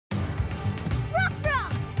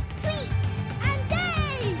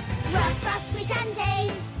and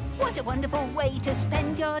Dave. What a wonderful way to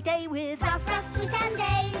spend your day with Ruff-Ruff, Tweet and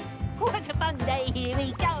Dave. What a fun day, here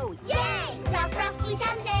we go! Yay! Ruff-Ruff, Tweet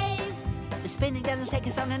and Dave. The spinning will take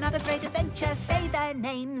us on another great adventure. Say their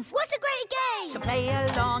names. What a great game! So play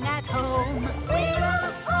along at home. We're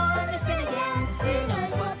off on the spin again. Who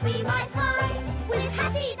knows what we might find? With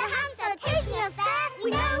Hatty the Hamster taking us there, we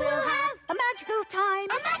know we'll have A magical time.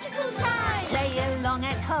 a magical time. Play along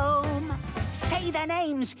at home. Say their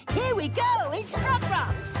names. Here we go. It's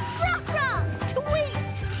Ruff-Ruff, Ruff-Ruff,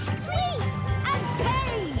 Tweet, Tweet, and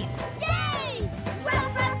Dave. Dave.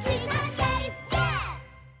 Ruff-Ruff, Tweet and Dave, yeah!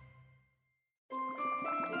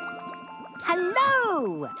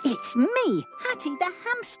 Hello! It's me, Hatty the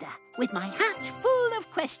Hamster, with my hat full of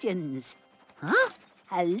questions. Huh?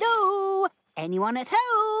 Hello? Anyone at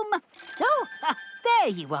home? Oh, there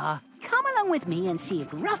you are. Come along with me and see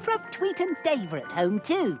if Ruff-Ruff, Tweet and Dave are at home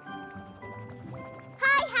too.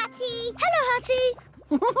 Hi, Hatty. Hello, Hatty.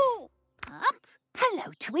 Up.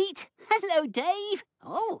 Hello, Tweet. Hello, Dave.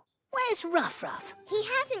 Oh, where's Ruff-Ruff? He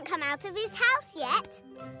hasn't come out of his house yet.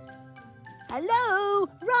 Hello,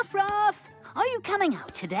 Ruff-Ruff. Are you coming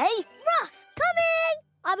out today? Ruff, coming!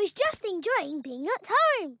 I was just enjoying being at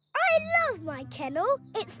home. I love my kennel.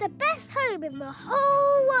 It's the best home in the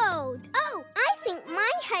whole world. Oh, I think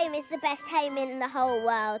my home is the best home in the whole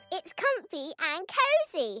world. It's comfy and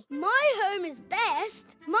cosy. My home is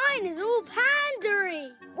best. Mine is all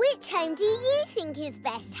pandery. Which home do you think is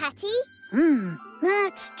best, Hatty?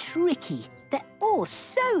 That's tricky. They're all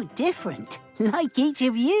so different, like each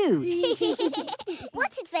of you.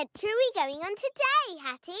 What adventure are we going on today,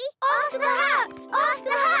 Hatty? Ask the Hat! Ask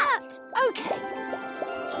the Hat! Okay.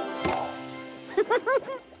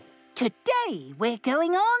 Today we're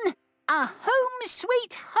going on a home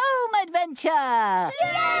sweet home adventure.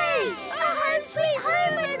 Yay! A home sweet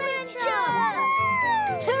home adventure!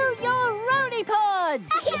 To your roly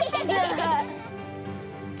pods. Let's go!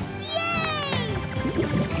 Yay!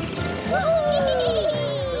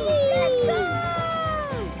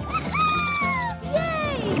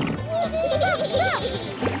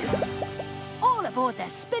 All aboard the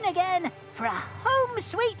spin again for a home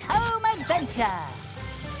sweet home adventure.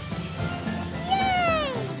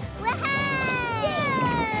 Yay! Woohoo!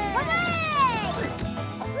 Hooray!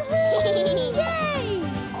 Yay!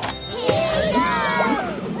 Here we go!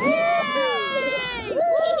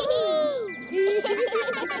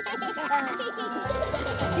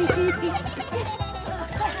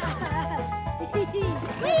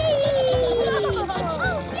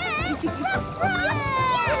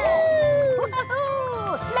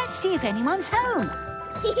 Woohoo! Let's see if anyone's home.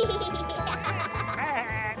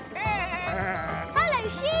 Hello,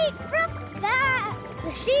 sheep! Ruff, There!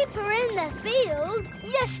 The sheep are in their field.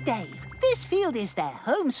 Yes, Dave. This field is their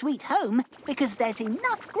home sweet home because there's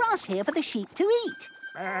enough grass here for the sheep to eat.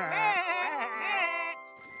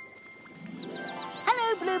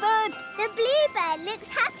 Hello, Bluebird. the bluebird looks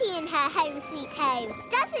happy in her home sweet home,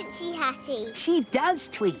 doesn't she, Hatty? She does,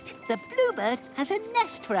 Tweet. The bluebird has a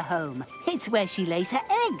nest for a home. It's where she lays her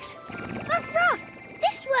eggs. Ruff-Ruff,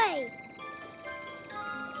 this way.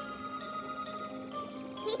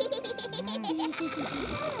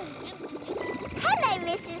 Hello,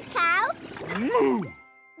 Mrs. Cow. Moo!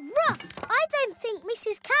 Ruff, I don't think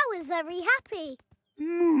Mrs. Cow is very happy.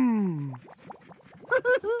 Moo!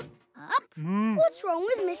 Up. What's wrong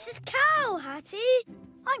with Mrs. Cow, Hatty?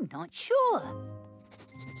 I'm not sure.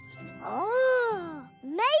 Oh!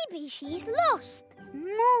 Maybe she's lost.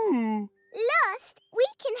 Moo! Lost? We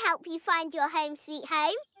can help you find your home sweet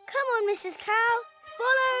home. Come on, Mrs. Cow.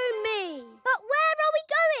 Follow me. But where are we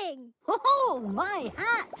going? Oh, my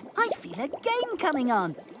hat! I feel a game coming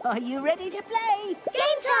on. Are you ready to play?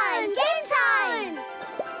 Game time! Game time!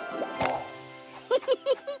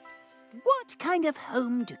 What kind of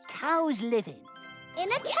home do cows live in?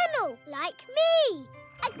 In a kennel, like me.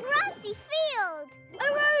 A grassy field.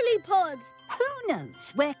 A roly pod. Who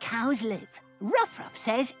knows where cows live? Ruff-Ruff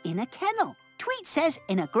says in a kennel. Tweet says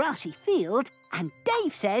in a grassy field. And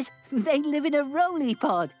Dave says they live in a roly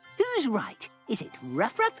pod. Who's right? Is it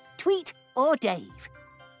Ruff-Ruff, Tweet or Dave?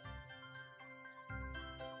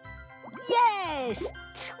 Yes!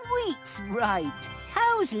 Tweet's right.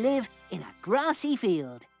 Cows live in a grassy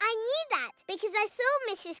field. I knew that because I saw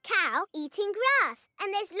Mrs. Cow eating grass.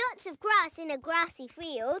 And there's lots of grass in a grassy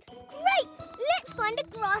field. Great! Let's find a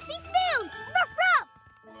grassy field. Ruff, ruff!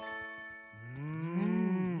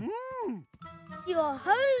 Your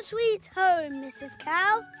home sweet home, Mrs.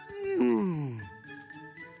 Cow.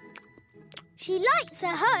 She likes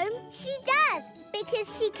her home. She does,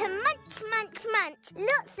 because she can munch, munch, munch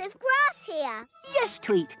lots of grass here. Yes,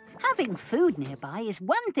 Tweet. Having food nearby is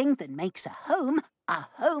one thing that makes a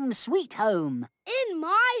home sweet home. In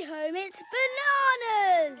my home, it's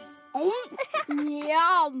bananas.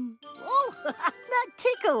 Yum. Oh, that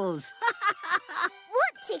tickles.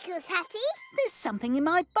 What tickles, Hatty? There's something in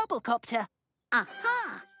my bubble copter.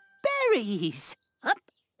 Aha! Berries. Up.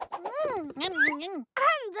 Mm. And a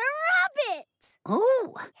rabbit.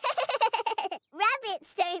 Oh,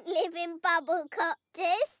 Rabbits don't live in bubble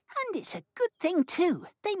copters. and it's a good thing too.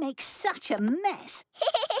 They make such a mess.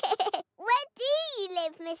 Where do you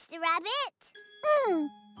live, Mr. Rabbit?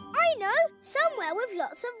 I know, somewhere with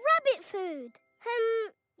lots of rabbit food.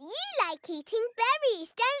 You like eating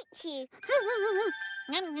berries, don't you?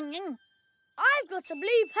 I've got a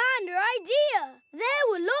blue panda idea. There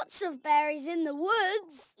were lots of berries in the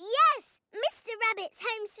woods. Yes, Mr. Rabbit's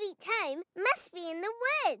home sweet home must be in the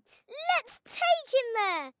woods. Let's take him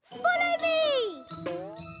there. Follow me.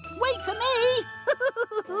 Wait for me.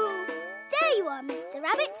 There you are, Mr.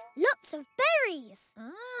 Rabbit. Lots of berries.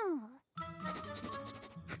 Oh.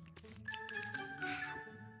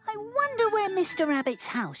 I wonder where Mr. Rabbit's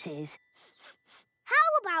house is. How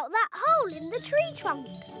about that hole in the tree trunk?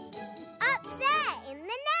 Up there in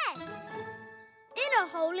the nest. In a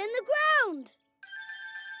hole in the ground.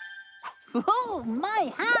 Oh,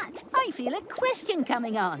 my hat! I feel a question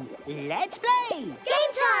coming on. Let's play!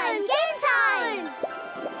 Game time! Game time!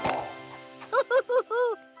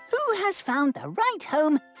 Who has found the right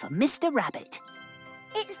home for Mr. Rabbit?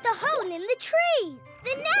 It's the hole in the tree.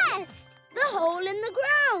 The nest! The hole in the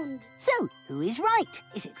ground. So, who is right?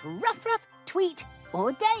 Is it Ruff-Ruff, Tweet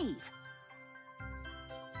or Dave?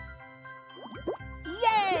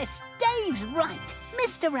 Yes, Dave's right.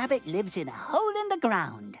 Mr. Rabbit lives in a hole in the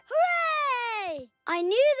ground. Hooray! I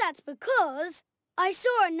knew that because I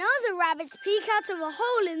saw another rabbit peek out of a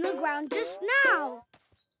hole in the ground just now.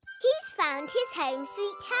 He's found his home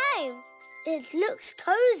sweet home. It looks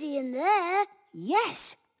cosy in there.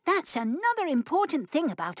 Yes, that's another important thing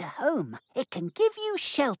about a home. It can give you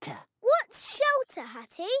shelter. What's shelter,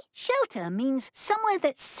 Hatty? Shelter means somewhere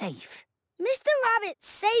that's safe. Mr. Rabbit's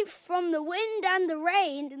safe from the wind and the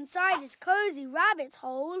rain inside his cosy rabbit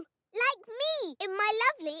hole. Like me in my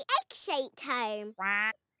lovely egg-shaped home.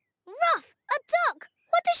 Ruff, a duck!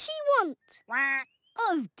 What does she want?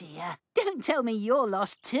 Oh dear, don't tell me you're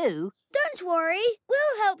lost too. Don't worry,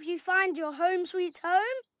 we'll help you find your home sweet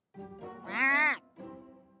home.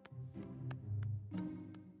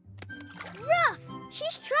 Ruff,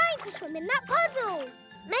 she's trying to swim in that puddle.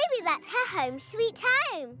 Maybe that's her home sweet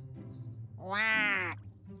home.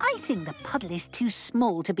 I think the puddle is too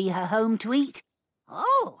small to be her home, Tweet.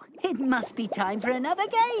 Oh, it must be time for another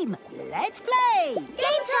game. Let's play!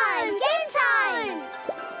 Game time! Game time!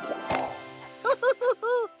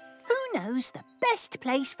 Who knows the best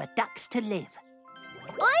place for ducks to live?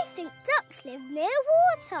 I think ducks live near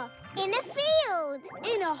water. In a field.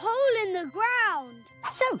 In a hole in the ground.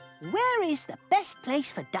 So, where is the best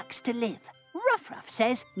place for ducks to live? Ruff-Ruff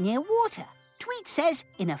says near water. Tweet says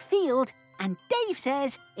in a field. And Dave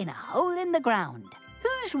says in a hole in the ground.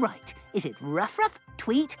 Who's right? Is it Ruff-Ruff,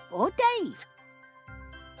 Tweet or Dave?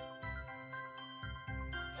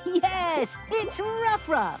 Yes, it's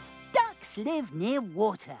Ruff-Ruff. Ducks live near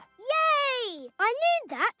water. Yay! I knew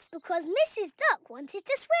that because Mrs. Duck wanted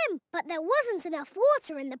to swim, but there wasn't enough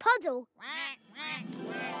water in the puddle.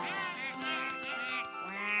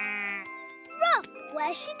 Ruff,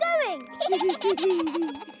 where's she going?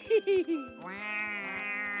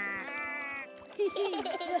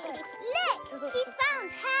 Look, she's found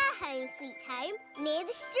her home sweet home near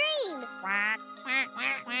the stream.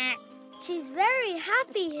 She's very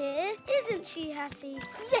happy here, isn't she, Hatty?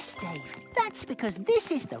 Yes, Dave. That's because this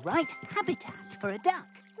is the right habitat for a duck.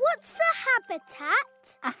 What's a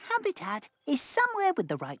habitat? A habitat is somewhere with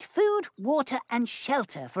the right food, water and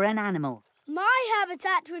shelter for an animal. My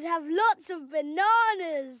habitat would have lots of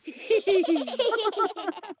bananas.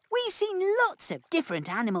 We've seen lots of different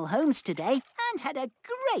animal homes today and had a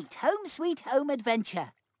great home sweet home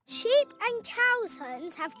adventure. Sheep and cows'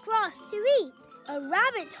 homes have grass to eat. A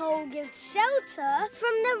rabbit hole gives shelter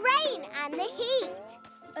From the rain and the heat.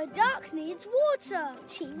 A duck needs water.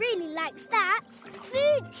 She really likes that.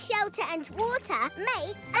 Food, shelter and water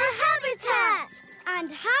make a habitat. And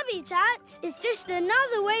habitat is just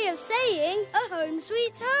another way of saying a home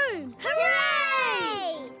sweet home.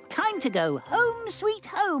 Hooray! Time to go home sweet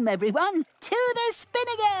home, everyone. To the spin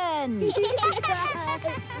again.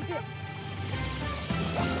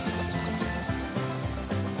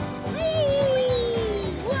 Whee!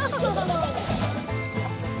 Whoa!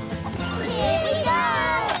 Here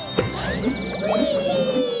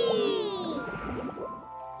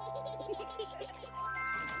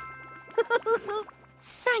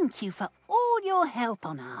Thank you for all your help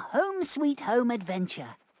on our Home Sweet Home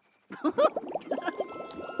adventure.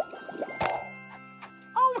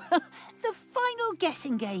 Oh, the final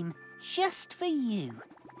guessing game, just for you.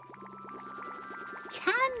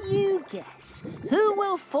 Can you guess who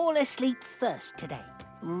will fall asleep first today?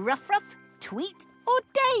 Ruff-Ruff, Tweet or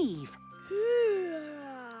Dave?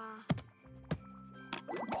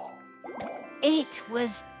 It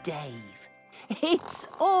was Dave. It's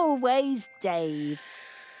always Dave.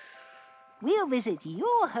 We'll visit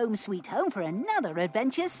your Home Sweet Home for another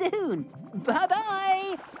adventure soon.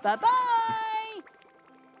 Bye-bye. Bye-bye.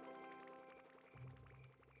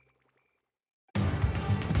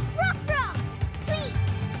 Ruff-Ruff, Tweet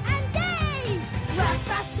and Dave!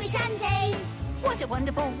 Ruff-Ruff, Tweet and Dave! What a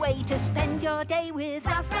wonderful way to spend your day with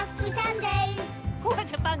Ruff-Ruff, Tweet and Dave!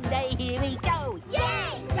 What a fun day, here we go!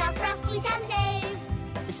 Yay! Ruff-Ruff, Tweet and Dave!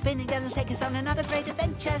 The spinning girls will take us on another great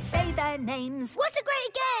adventure. Say their names. What a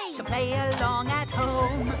great game! So play along at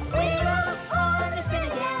home. We're off on the spin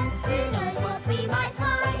again. Who knows what we might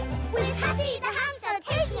find? With Hatty the Hamster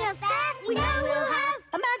taking us there, we know we'll have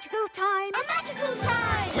A magical time. a magical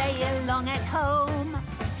time! Play along at home.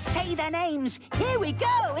 Say their names. Here we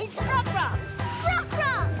go. It's Ruff-Ruff,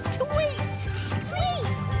 Ruff-Ruff! Tweet, Tweet!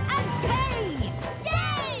 and Dave.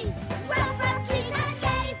 Dave! Ruff-Ruff, Tweet and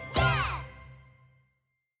Dave! Yeah!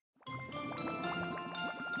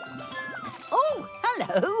 Oh,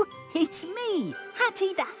 hello. It's me,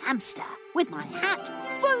 Hatty the Hamster, with my hat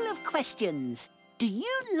full of questions. Do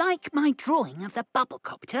you like my drawing of the bubble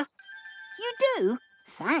copter? You do?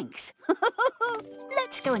 Thanks.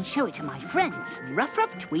 Let's go and show it to my friends,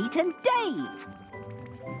 Ruff-Ruff, Tweet and Dave.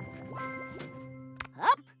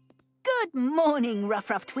 Up. Good morning,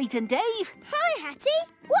 Ruff-Ruff, Tweet and Dave. Hi, Hatty.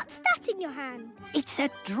 What's that in your hand? It's a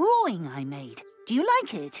drawing I made. Do you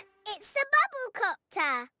like it? It's the bubble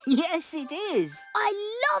copter! Yes, it is. I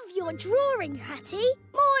love your drawing, Hatty.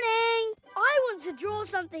 Morning. I want to draw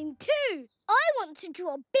something too. I want to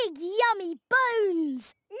draw big, yummy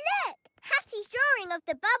bones. Look! Hatty's drawing of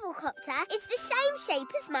the bubble copter is the same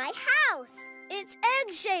shape as my house. It's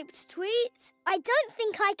egg-shaped, Tweet. I don't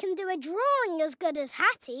think I can do a drawing as good as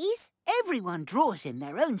Hatty's. Everyone draws in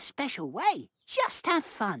their own special way. Just have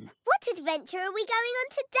fun. What adventure are we going on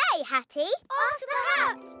today, Hatty? Ask the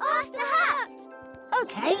hat! Ask the hat!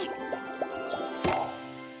 Okay.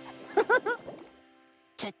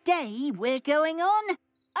 Today we're going on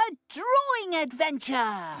a drawing adventure.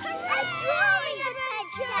 A drawing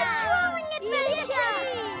adventure! A drawing adventure!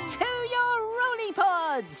 To your roly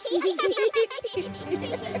pods. Yay!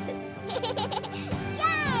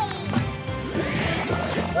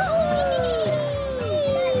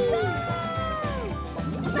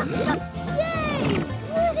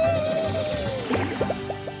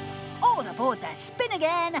 All aboard the spin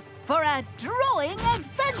again for a drawing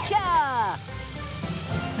adventure.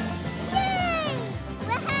 Yay!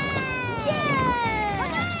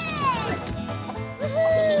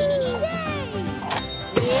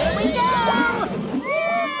 Here we go.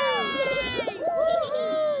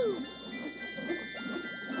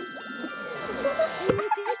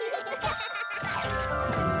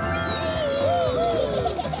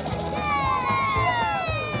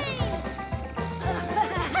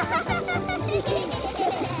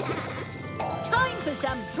 Time for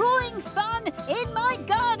some drawing fun in my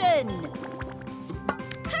garden.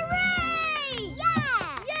 Hooray! Yeah!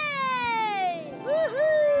 Yay!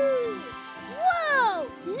 Woohoo! Whoa!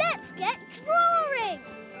 Let's get drawing!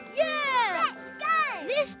 Yeah! Let's go!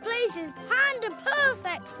 This place is panda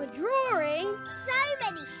perfect for drawing. So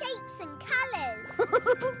many shapes and colours.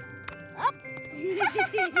 Up.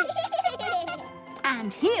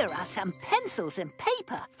 And here are some pencils and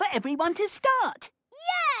paper for everyone to start.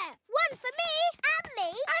 Yeah! One for me. And me.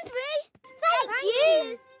 And me. Thank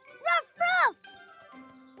you. Ruff-Ruff!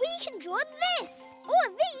 We can draw this, or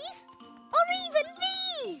these, or even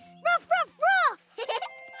these. Ruff-Ruff-Ruff!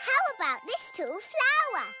 How about this tall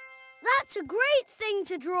flower? That's a great thing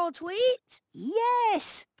to draw, Tweet.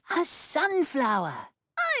 Yes, a sunflower.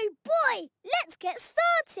 Oh, boy! Let's get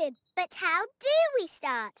started. But how do we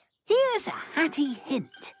start? Here's a Hatty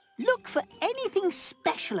hint. Look for anything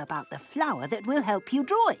special about the flower that will help you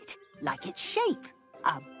draw it, like its shape.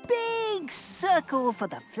 A big circle for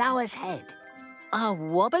the flower's head. A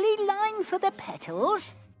wobbly line for the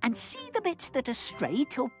petals. And see the bits that are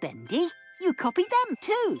straight or bendy? You copy them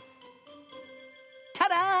too.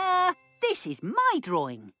 Ta-da! This is my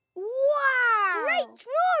drawing. Wow! Great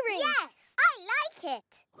drawing! Yes, I like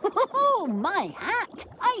it. Oh, my hat!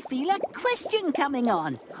 I feel a question coming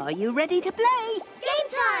on. Are you ready to play? Game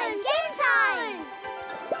time! Game time!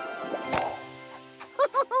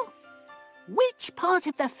 Which part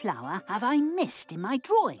of the flower have I missed in my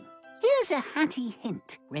drawing? Here's a Hatty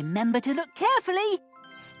hint. Remember to look carefully.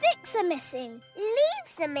 Sticks are missing.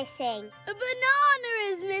 Leaves are missing. A banana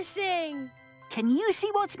is missing. Can you see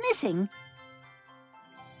what's missing?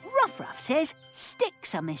 Ruff-Ruff says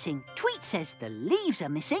sticks are missing. Tweet says the leaves are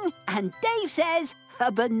missing. And Dave says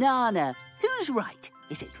a banana. Who's right?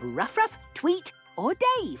 Is it Ruff-Ruff, Tweet or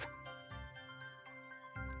Dave?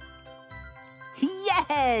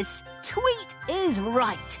 Yes! Tweet is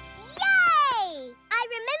right. Yay! I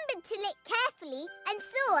remembered to look carefully and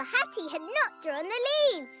saw Hatty had not drawn the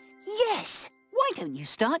leaves. Yes! Why don't you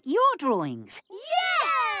start your drawings?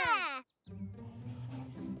 Yeah!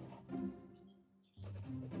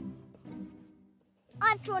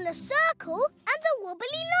 I've drawn a circle and a wobbly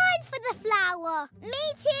line for the flower.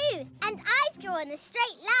 Me too. And I've drawn a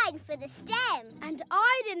straight line for the stem. And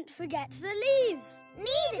I didn't forget the leaves.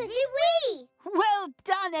 Neither did we. Well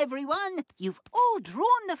done, everyone. You've all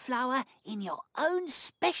drawn the flower in your own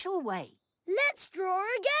special way. Let's draw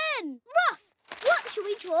again. Ruff, what shall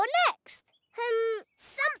we draw next?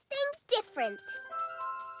 Something different.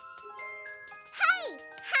 Hey,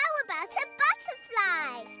 how about a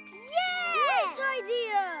butterfly? Great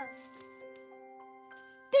idea.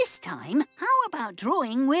 This time, how about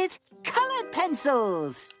drawing with coloured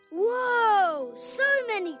pencils? Whoa, so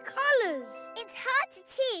many colours. It's hard to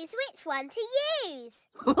choose which one to use.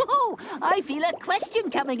 Oh, I feel a question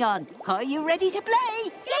coming on. Are you ready to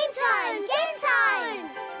play? Game time! Game time!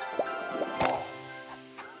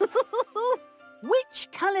 Which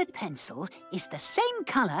coloured pencil is the same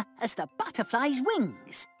colour as the butterfly's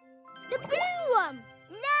wings? The blue one.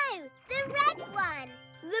 No, the red one.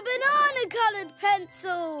 The banana-coloured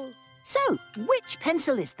pencil. So, which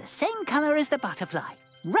pencil is the same colour as the butterfly?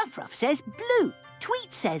 Ruff-Ruff says blue,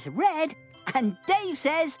 Tweet says red, and Dave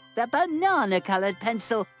says the banana-coloured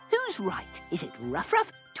pencil. Who's right? Is it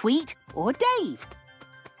Ruff-Ruff, Tweet or Dave?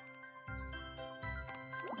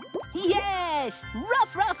 Yes!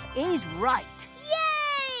 Ruff-Ruff is right.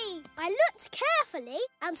 Yay! I looked carefully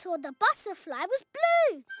and saw the butterfly was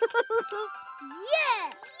blue.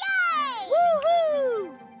 Yeah! Yay!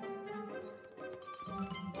 Woohoo!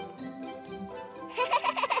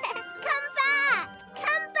 Come back!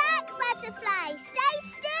 Come back, butterfly! Stay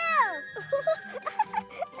still!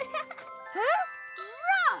 Huh?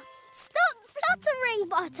 Ruff! Stop fluttering,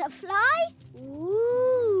 butterfly!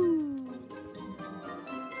 Ooh!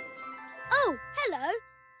 Oh, hello.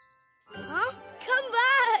 Huh? Come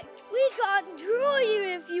back! We can't draw you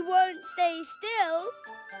if you won't stay still.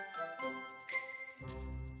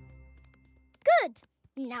 Good.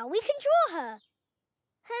 Now we can draw her.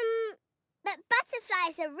 But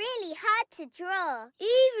butterflies are really hard to draw.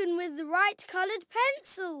 Even with the right coloured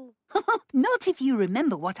pencil. Not if you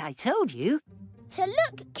remember what I told you. To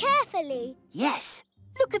look carefully. Yes,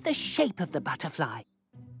 look at the shape of the butterfly.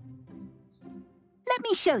 Let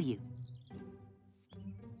me show you.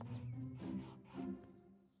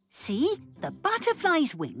 See, the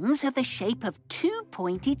butterfly's wings are the shape of two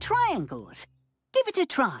pointy triangles. Give it a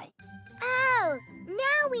try. Oh,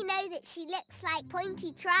 now we know that she looks like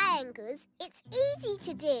pointy triangles. It's easy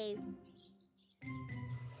to do.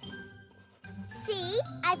 See,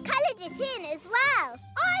 I've coloured it in as well.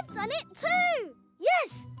 I've done it too.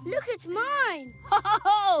 Yes, look at mine.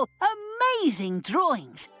 Oh, amazing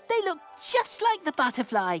drawings. They look just like the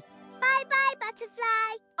butterfly. Bye-bye,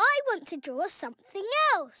 butterfly. I want to draw something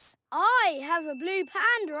else. I have a blue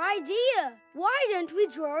panda idea. Why don't we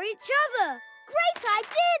draw each other? Great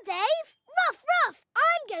idea, Dave. Ruff-Ruff,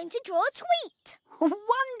 I'm going to draw Tweet.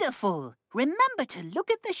 Wonderful. Remember to look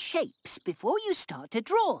at the shapes before you start to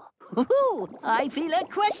draw. Ooh, I feel a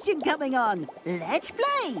question coming on. Let's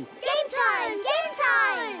play. Game time! Game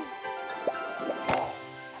time!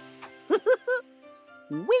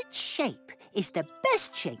 Which shape is the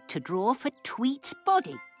best shape to draw for Tweet's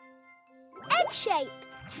body?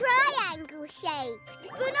 Egg-shaped. Triangle-shaped.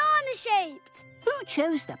 Banana-shaped. Who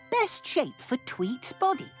chose the best shape for Tweet's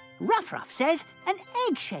body? Ruff-Ruff says an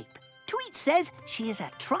egg shape. Tweet says she is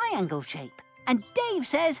a triangle shape. And Dave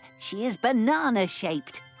says she is banana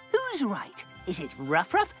shaped. Who's right? Is it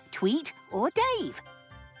Ruff-Ruff, Tweet or Dave?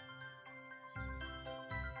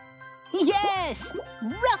 Yes!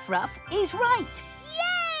 Ruff-Ruff is right.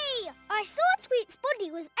 Yay! I saw Tweet's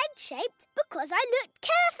body was egg-shaped because I looked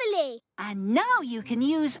carefully. And now you can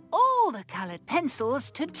use all the coloured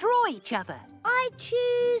pencils to draw each other. I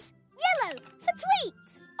choose yellow for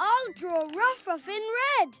Tweet. I'll draw Ruff-Ruff in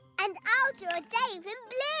red. And I'll draw Dave in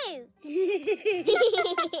blue.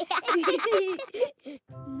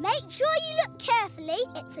 Make sure you look carefully.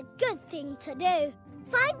 It's a good thing to do.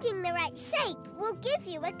 Finding the right shape will give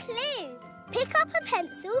you a clue. Pick up a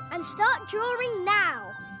pencil and start drawing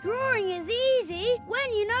now. Drawing is easy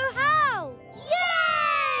when you know how.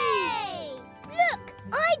 Yay! Look,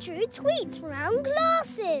 I drew Tweet's round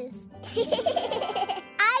glasses.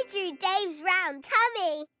 I drew Dave's round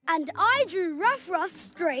tummy. And I drew Ruff-Ruff's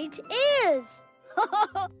straight ears.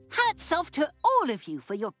 Hats off to all of you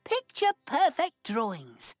for your picture-perfect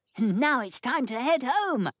drawings. And now it's time to head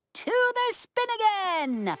home to the spin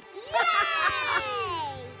again. Yay!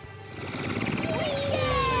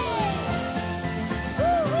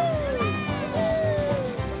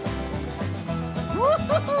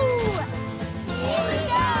 Woohoo! Here we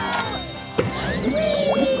go!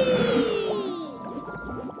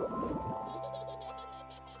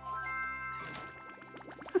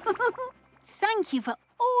 Thank you for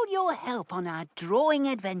all your help on our drawing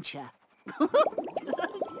adventure.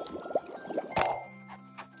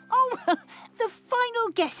 Oh, the final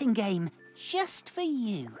guessing game, just for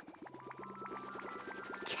you.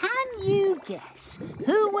 Can you guess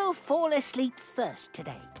who will fall asleep first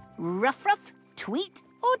today? Ruff-Ruff, Tweet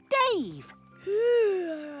or Dave?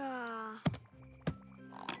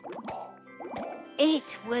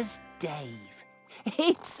 It was Dave.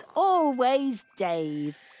 It's always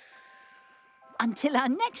Dave. Until our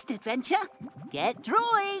next adventure, get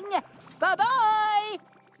drawing. Bye-bye.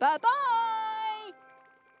 Bye-bye.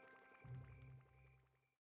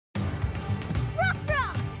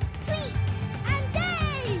 Ruff-Ruff, Tweet and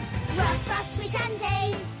Dave! Ruff-Ruff, Tweet and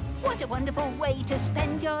Dave! What a wonderful way to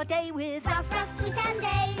spend your day with Ruff-Ruff, Tweet and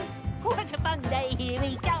Dave! What a fun day, here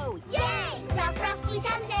we go. Yay! Ruff-Ruff,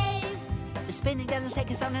 Tweet and Dave! The spinning girls will take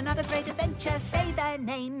us on another great adventure. Say their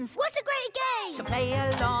names. What a great game! So play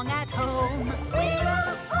along at home. We're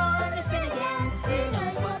off on the spin again. Who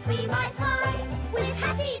knows what we might find? With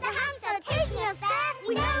Hatty the Hamster taking us there,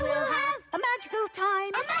 we know we'll have A magical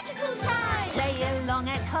time. a magical time! Play along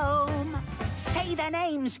at home. Say their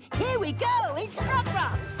names. Here we go. It's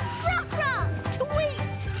Ruff-Ruff, Ruff-Ruff!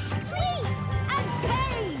 Tweet, Tweet! and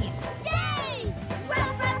Dave. Dave!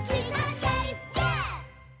 Ruff-Ruff, Tweet and Dave! Yeah!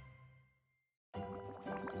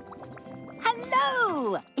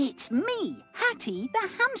 Hello! It's me, Hatty the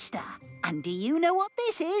Hamster. And do you know what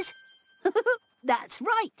this is? That's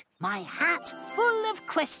right, my hat full of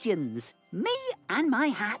questions. Me and my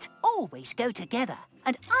hat always go together.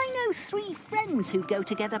 And I know 3 friends who go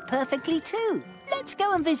together perfectly too. Let's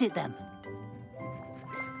go and visit them.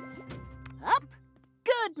 Up.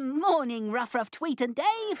 Good morning, Ruff-Ruff, Tweet and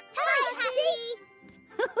Dave. Hi, Hatty!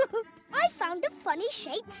 I found a funny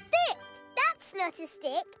shaped stick. That's not a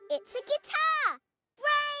stick, it's a guitar.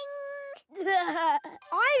 Ring!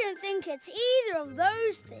 I don't think it's either of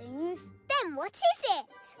those things. Then what is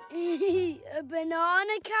it? A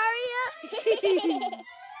banana carrier?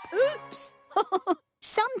 Oops!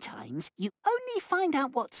 Sometimes you only find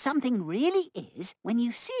out what something really is when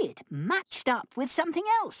you see it matched up with something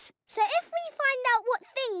else. So if we find out what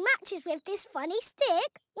thing matches with this funny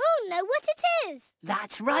stick, we'll know what it is.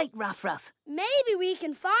 That's right, Ruff-Ruff. Maybe we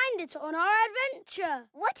can find it on our adventure.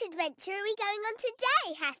 What adventure are we going on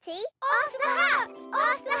today, Hatty? Ask the hat!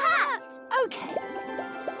 Ask the hat! Okay.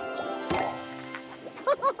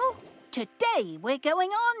 Today we're going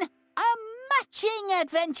on a matching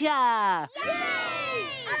adventure. Yay!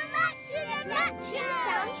 A matching adventure!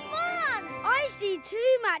 Sounds fun! I see 2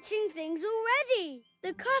 matching things already.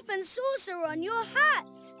 The cup and saucer on your hat.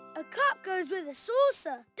 A cup goes with a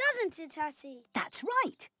saucer, doesn't it, Hatty? That's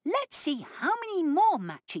right. Let's see how many more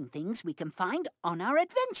matching things we can find on our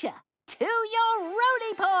adventure. To your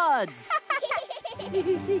roly pods!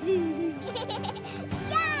 Yay!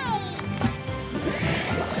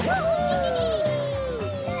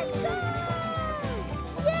 Let's go!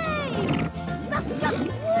 Yay! Ruff, ruff,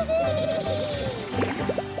 whee!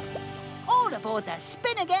 All aboard the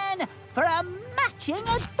spin again for a matching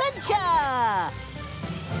adventure!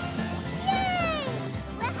 Yay!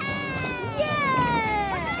 Woohoo! Yeah!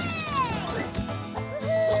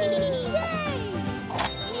 Yay!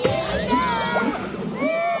 Here we go!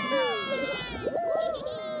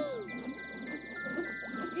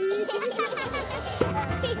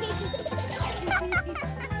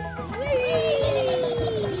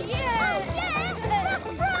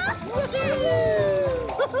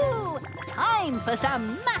 Woohoo! Time for some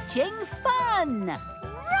matching fun!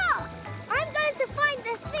 Ruff! I'm going to find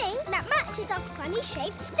the thing that matches our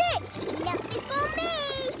funny-shaped stick. Look before me!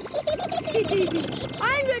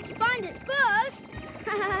 I'm going to find it first.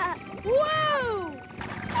 Whoa!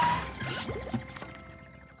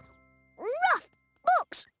 Ruff!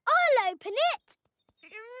 Books! I'll open it!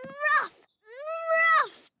 Ruff!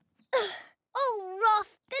 Ruff! Oh, Ruff,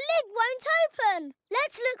 the lid won't open.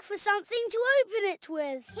 Let's look for something to open it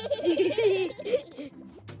with.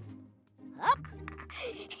 Up.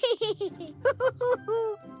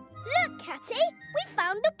 Look, Hatty, we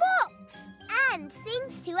found a box. And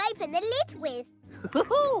things to open the lid with.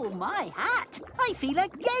 Oh, my hat! I feel a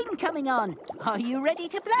game coming on. Are you ready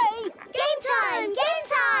to play? Game time! Game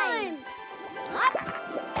time! Up.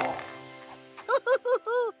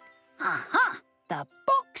 Aha! The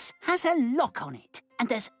box has a lock on it, and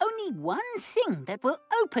there's only one thing that will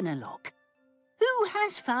open a lock. Who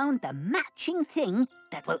has found the matching thing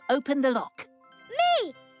that will open the lock? Me!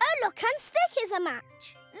 A lock and stick is a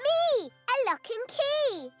match. Me! A lock and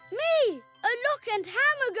key. Me! A lock and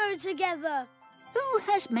hammer go together. Who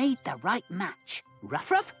has made the right match?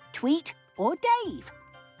 Ruff-Ruff, Tweet, or Dave?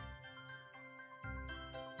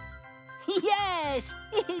 Yes,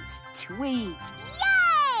 it's Tweet.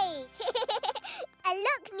 Yay! A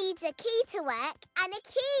lock needs a key to work, and a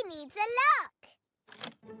key needs a lock.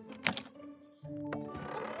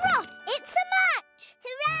 Ruff! It's a match!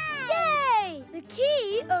 Hooray! Yay! The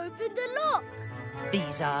key opened the lock.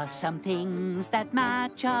 These are some things that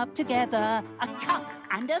match up together. A cup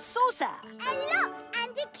and a saucer. A lock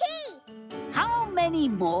and a key. How many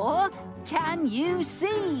more can you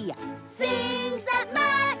see? Things that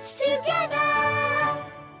match together.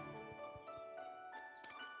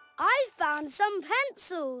 I found some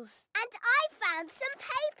pencils. And I found some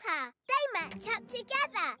paper. They match up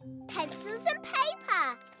together. Pencils and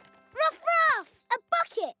paper. Ruff-Ruff! A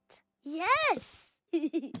bucket. Yes!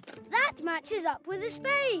 That matches up with a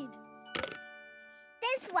spade.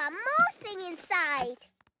 There's one more thing inside.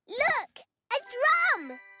 Look! A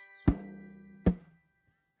drum!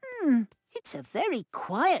 It's a very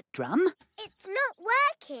quiet drum. It's not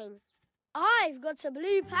working. I've got a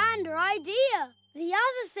blue panda idea. The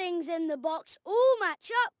other things in the box all match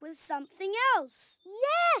up with something else.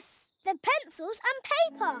 Yes! The pencils and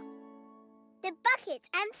paper. The bucket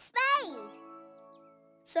and spade.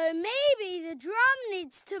 So maybe the drum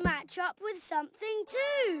needs to match up with something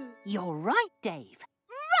too. You're right, Dave.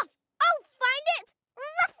 Ruff! I'll find it!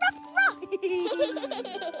 Ruff, ruff, ruff!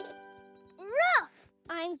 Ruff!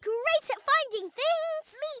 I'm great at finding things.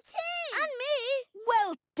 Me too. And me.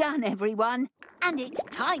 Well done, everyone. And it's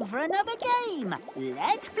time for another game.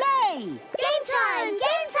 Let's play. Game time!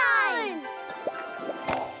 Game time!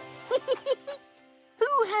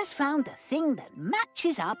 Who has found the thing that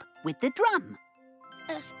matches up with the drum?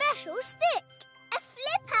 A special stick. A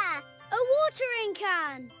flipper. A watering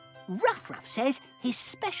can. Ruff-Ruff says his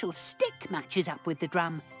special stick matches up with the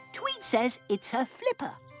drum. Tweet says it's her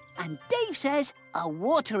flipper. And Dave says a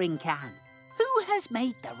watering can. Who has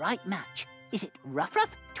made the right match? Is it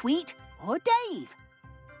Ruff-Ruff, Tweet, or Dave?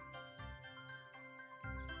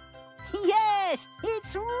 Yes,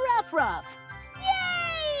 it's Ruff-Ruff.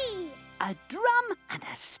 Yay! A drum and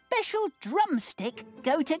a special drumstick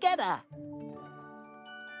go together.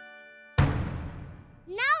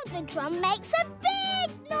 Now the drum makes a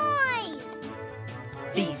big noise.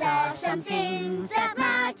 These are some things that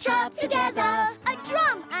match up together. A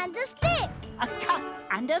drum and a stick. A cup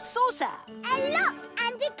and a saucer. A lock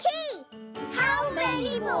and a key. How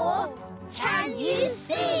many more can you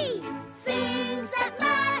see? Things that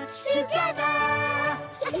match together.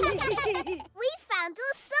 We found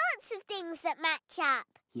all sorts of things that match up.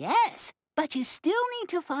 Yes, but you still need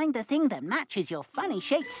to find the thing that matches your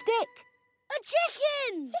funny-shaped stick. A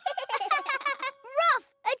chicken! Ruff,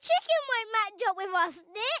 a chicken won't match up with our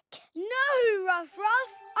stick. No,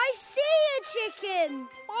 Ruff-Ruff. I see a chicken.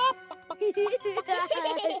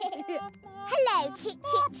 Hello,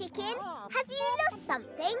 Chicken. Have you lost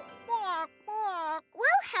something?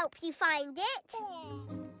 We'll help you find it.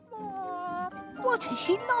 What has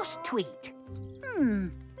she lost, Tweet?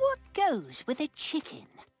 What goes with a chicken?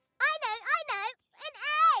 I know. An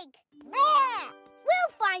egg.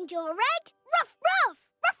 We'll find your egg. Ruff, ruff.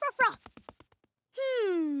 Ruff, ruff, ruff.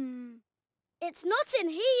 It's not in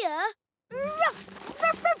here. Ruff,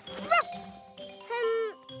 ruff, ruff, ruff.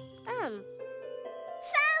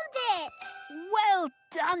 Found it. Well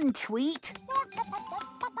done, Tweet.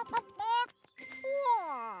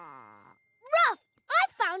 Ruff, I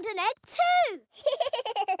found an egg too.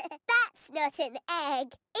 That's not an egg.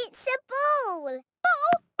 It's a ball.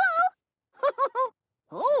 Ball.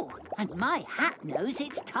 Oh, and my hat knows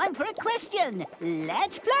it's time for a question.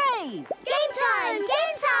 Let's play. Game time.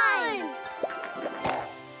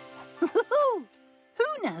 Who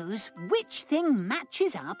knows which thing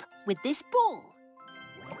matches up with this ball?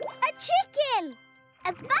 A chicken.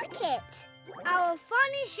 A bucket. Our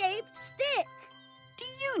funny-shaped stick. Do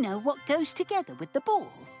you know what goes together with the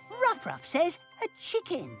ball? Ruff-Ruff says a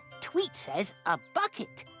chicken. Tweet says a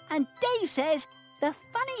bucket. And Dave says the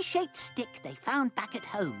funny-shaped stick they found back at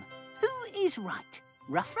home. Who is right?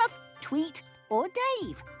 Ruff-Ruff, Tweet or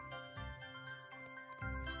Dave?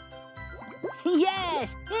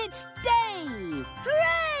 Yes, it's Dave!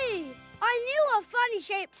 Hooray! I knew a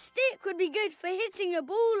funny-shaped stick would be good for hitting a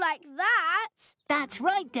ball like that. That's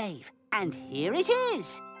right, Dave. And here it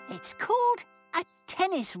is. It's called a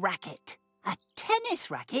tennis racket. A tennis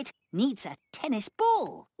racket needs a tennis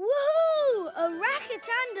ball. Woohoo! A racket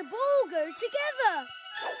and a ball go together.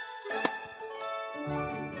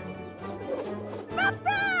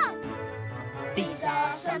 Ruff-Ruff! These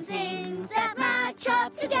are some things that match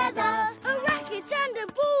up together. A racket and a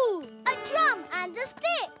ball. A drum and a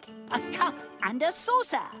stick. A cup and a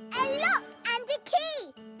saucer. A lock and a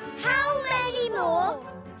key. How many more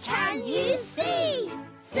can you see?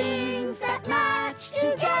 Things that match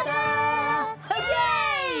together.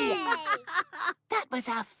 Hooray! That was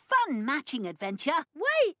a fun matching adventure.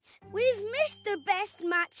 Wait, we've missed the best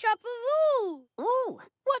match-up of all. Ooh,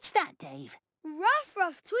 what's that, Dave?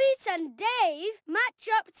 Ruff-Ruff, Tweet and Dave match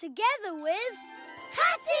up together with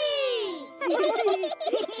Hatty!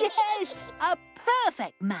 Yes, a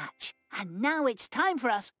perfect match. And now it's time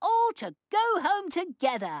for us all to go home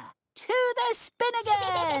together. To the spin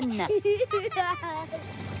again! Here we go!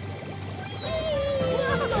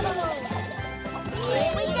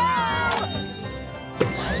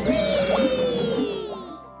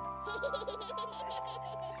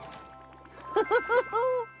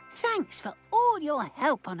 Thanks for all your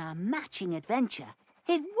help on our matching adventure.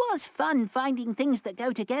 It was fun finding things that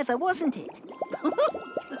go together, wasn't it?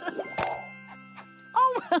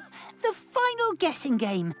 Oh, the final guessing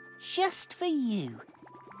game, just for you.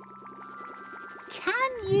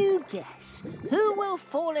 Can you guess who will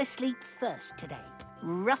fall asleep first today?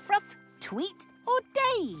 Ruff-Ruff, Tweet or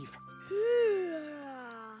Dave?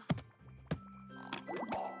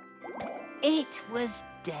 It was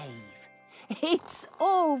Dave. It's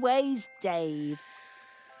always Dave.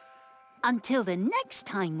 Until the next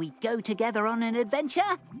time we go together on an adventure,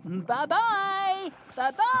 bye-bye!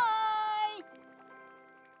 Bye-bye!